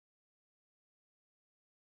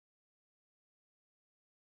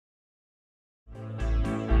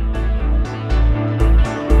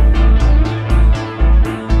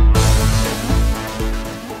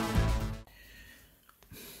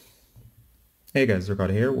Hey guys,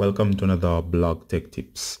 Ricardo here. Welcome to another blog tech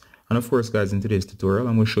tips. And of course guys, in today's tutorial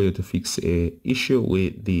I'm going to show you to fix a issue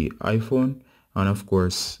with the iPhone. And of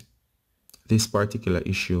course this particular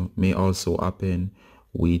issue may also happen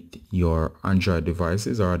with your Android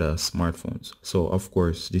devices or the smartphones. So of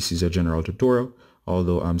course this is a general tutorial,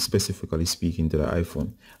 although I'm specifically speaking to the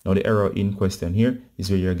iPhone. Now the error in question here is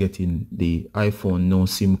where you're getting the iPhone no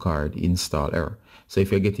SIM card install error. So if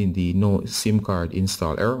you're getting the no SIM card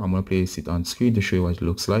install error, I'm going to place it on screen to show you what it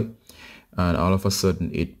looks like. And all of a sudden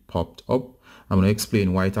it popped up. I'm going to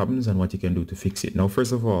explain why it happens and what you can do to fix it. Now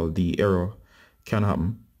first of all, the error can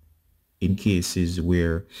happen in cases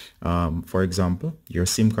where, for example, your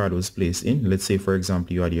SIM card was placed in. Let's say, for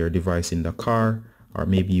example, you had your device in the car, or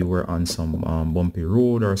maybe you were on some bumpy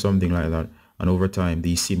road or something like that. And over time,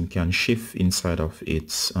 the SIM can shift inside of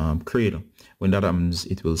its cradle. When that happens,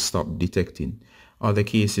 it will stop detecting. Other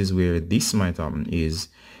cases where this might happen is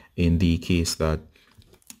in the case that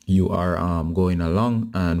you are going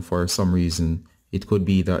along and for some reason it could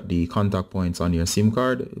be that the contact points on your SIM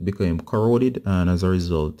card became corroded and as a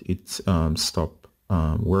result it stopped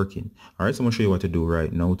working. Alright, so I'm going to show you what to do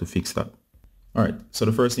right now to fix that. Alright, so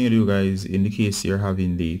the first thing you do guys, in the case you're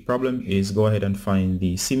having the problem, is go ahead and find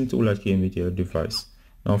the SIM tool that came with your device.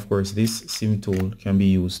 Now of course this SIM tool can be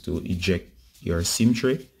used to eject your SIM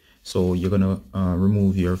tray. So you're going to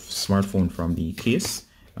remove your smartphone from the case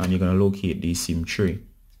and you're going to locate the SIM tray.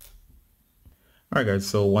 Alright guys,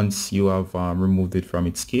 so once you have removed it from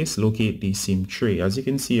its case, locate the SIM tray. As you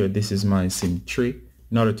can see here, this is my SIM tray.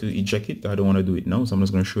 In order to eject it, I don't want to do it now, so I'm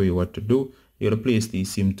just going to show you what to do. You're going to place the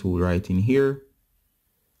SIM tool right in here.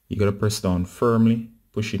 You're going to press down firmly,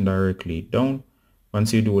 pushing directly down.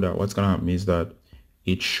 Once you do that, what's going to happen is that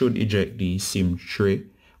it should eject the SIM tray.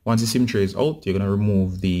 Once the SIM tray is out, you're going to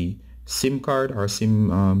remove the SIM card or SIM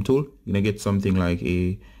tool. You're going to get something like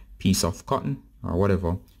a piece of cotton or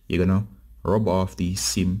whatever. You're going to rub off the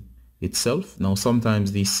SIM itself. Now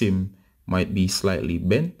sometimes the SIM might be slightly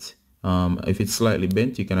bent. If it's slightly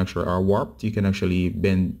bent, you can actually, or warped, you can actually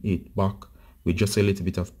bend it back with just a little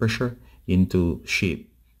bit of pressure into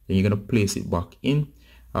shape. Then you're going to place it back in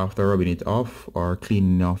after rubbing it off or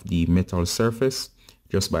cleaning off the metal surface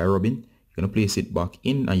just by rubbing. You're going to place it back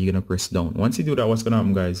in and you're going to press down. Once you do that, what's going to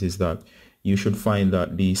happen guys is that you should find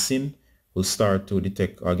that the SIM will start to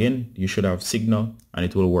detect again. You should have signal and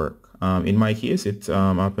it will work. In my case, it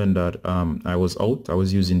happened that I was out. I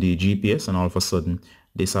was using the GPS and all of a sudden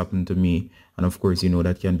this happened to me. And of course, you know,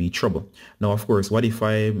 that can be trouble. Now, of course, what if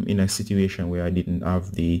I'm in a situation where I didn't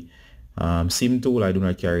have the SIM tool? I do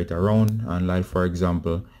not carry it around. And like, for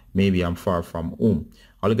example, maybe I'm far from home.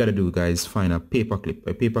 All you gotta do guys, find a paper clip.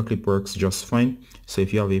 A paper clip works just fine. So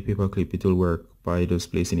if you have a paper clip, it will work by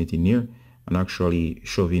just placing it in here and actually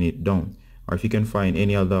shoving it down. Or if you can find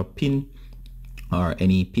any other pin or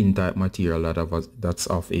any pin type material that's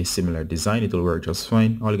of a similar design, it will work just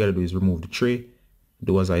fine. All you gotta do is remove the tray.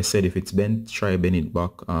 Do as I said. If it's bent, try bend it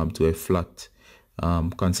back to a flat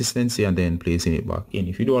consistency and then placing it back in.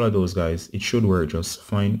 If you do all of those guys, it should work just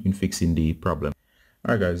fine in fixing the problem.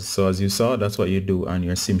 Alright guys, so as you saw, that's what you do and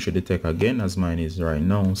your SIM should detect again as mine is right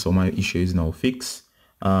now. So my issue is now fixed.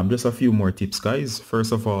 Just a few more tips guys.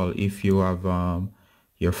 First of all, if you have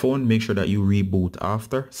your phone, make sure that you reboot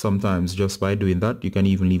after. Sometimes just by doing that, you can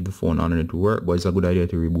even leave the phone on and it will work, but it's a good idea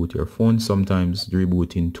to reboot your phone. Sometimes the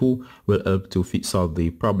rebooting too will help to solve the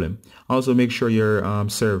problem. Also make sure your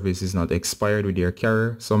service is not expired with your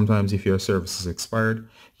carrier. Sometimes if your service is expired,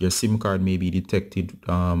 your SIM card may be detected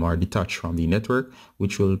or detached from the network,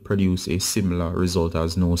 which will produce a similar result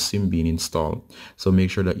as no SIM being installed. So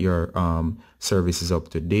make sure that your service is up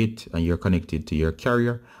to date and you're connected to your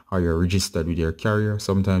carrier or you're registered with your carrier.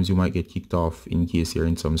 Sometimes you might get kicked off in case you're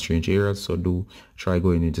in some strange areas. So do try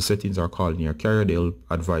going into settings or calling your carrier. They'll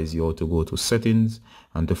advise you how to go to settings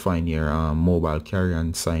and to find your mobile carrier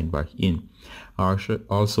and sign back in.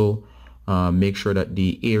 Also, make sure that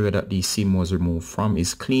the area that the SIM was removed from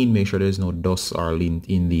is clean. Make sure there's no dust or lint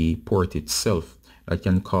in the port itself that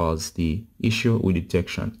can cause the issue with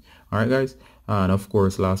detection. Alright guys, and of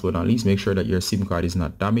course last but not least, make sure that your SIM card is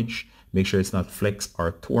not damaged. Make sure it's not flexed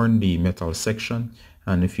or torn, the metal section.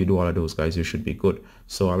 And if you do all of those guys, you should be good.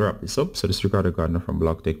 So I'll wrap this up. So this is Ricardo Gardner from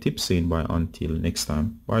Blog Tech Tips saying bye until next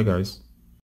time. Bye guys.